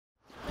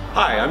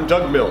Hi, I'm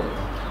Doug Milne.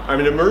 I'm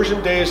an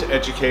Immersion Days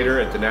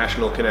educator at the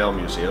National Canal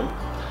Museum,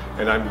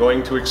 and I'm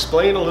going to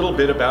explain a little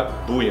bit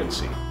about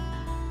buoyancy.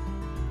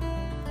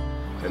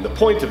 And the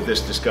point of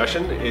this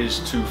discussion is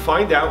to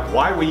find out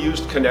why we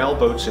used canal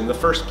boats in the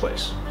first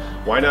place.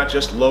 Why not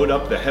just load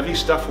up the heavy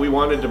stuff we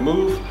wanted to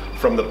move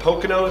from the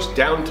Poconos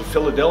down to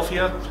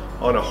Philadelphia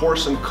on a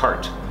horse and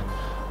cart?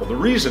 Well, the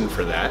reason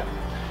for that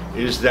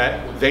is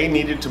that they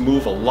needed to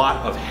move a lot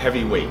of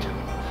heavy weight.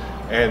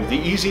 And the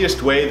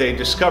easiest way they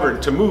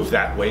discovered to move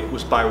that weight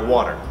was by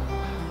water.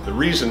 The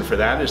reason for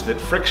that is that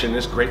friction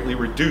is greatly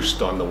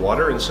reduced on the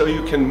water, and so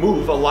you can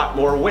move a lot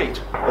more weight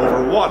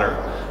over water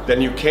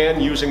than you can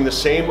using the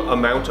same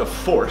amount of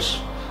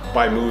force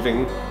by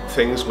moving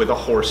things with a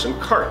horse and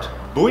cart.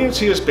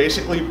 Buoyancy is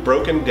basically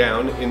broken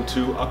down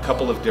into a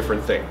couple of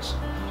different things.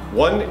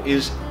 One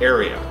is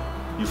area.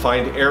 You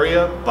find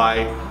area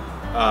by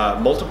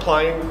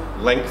multiplying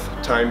length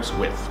times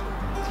width.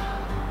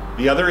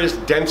 The other is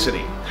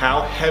density.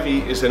 How heavy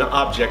is an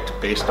object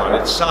based on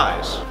its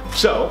size?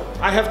 So,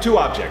 I have two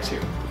objects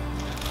here.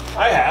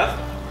 I have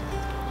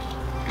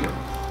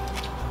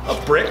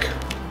a brick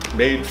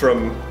made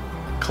from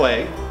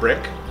clay,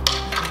 brick,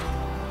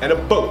 and a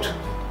boat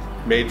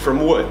made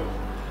from wood.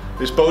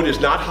 This boat is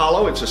not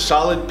hollow, it's a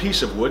solid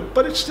piece of wood,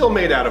 but it's still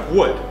made out of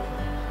wood.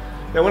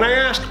 Now when I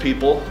ask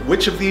people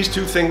which of these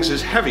two things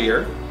is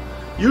heavier,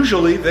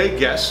 usually they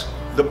guess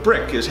the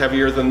brick is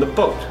heavier than the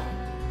boat.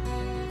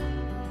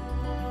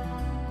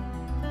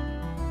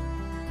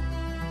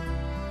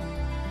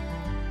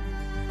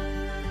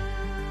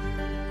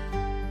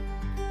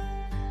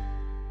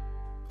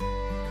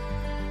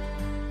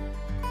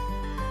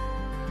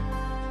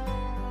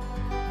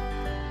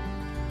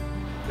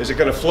 Is it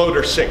going to float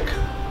or sink?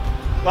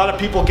 A lot of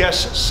people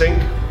guess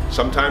sink,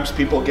 sometimes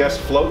people guess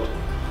float,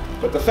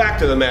 but the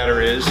fact of the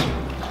matter is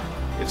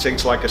it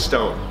sinks like a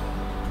stone,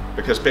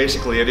 because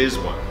basically it is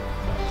one.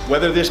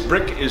 Whether this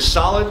brick is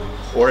solid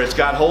or it's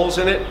got holes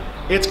in it,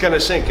 it's going to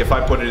sink if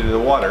I put it in the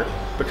water,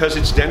 because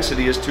its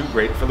density is too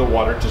great for the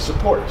water to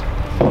support.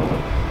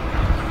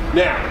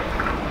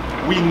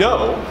 Now, we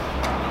know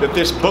that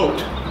this boat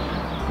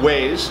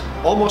weighs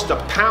almost a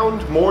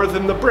pound more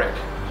than the brick.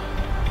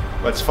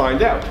 Let's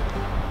find out.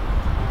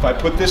 If I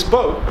put this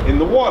boat in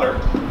the water,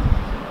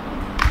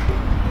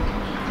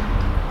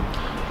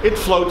 it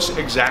floats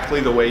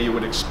exactly the way you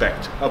would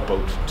expect a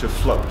boat to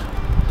float.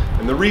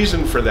 And the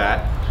reason for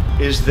that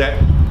is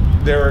that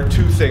there are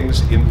two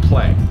things in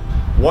play.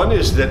 One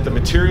is that the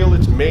material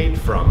it's made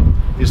from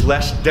is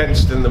less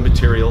dense than the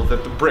material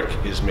that the brick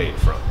is made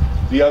from.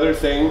 The other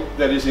thing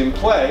that is in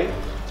play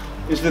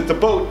is that the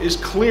boat is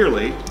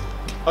clearly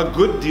a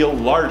good deal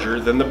larger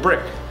than the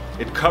brick.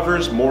 It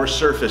covers more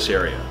surface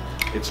area.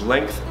 Its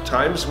length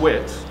times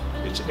width,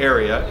 its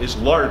area, is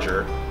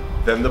larger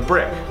than the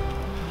brick.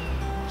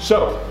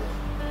 So,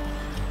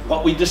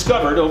 what we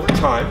discovered over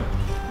time,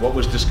 what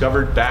was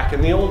discovered back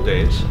in the old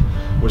days,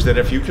 was that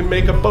if you can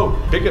make a boat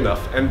big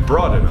enough and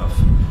broad enough,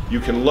 you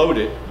can load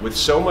it with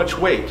so much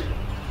weight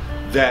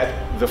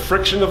that the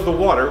friction of the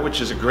water, which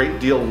is a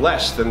great deal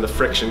less than the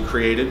friction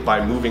created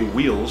by moving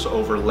wheels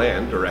over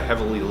land or a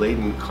heavily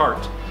laden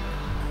cart,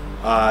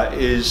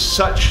 is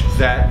such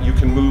that you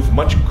can move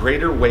much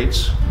greater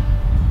weights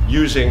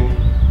using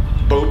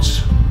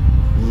boats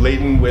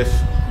laden with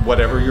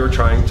whatever you're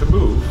trying to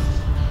move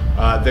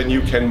than you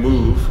can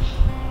move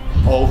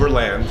over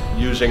land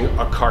using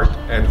a cart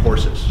and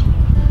horses.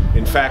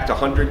 In fact,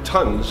 100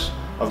 tons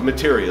of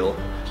material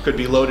could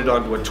be loaded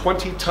onto a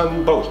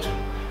 20-ton boat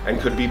and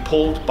could be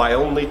pulled by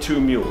only 2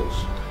 mules.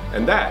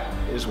 And that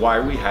is why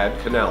we had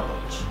canal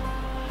boats.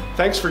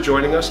 Thanks for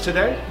joining us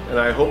today, and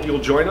I hope you'll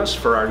join us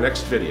for our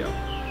next video.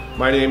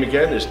 My name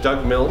again is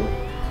Doug Milne,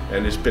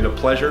 and it's been a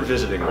pleasure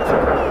visiting with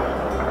you.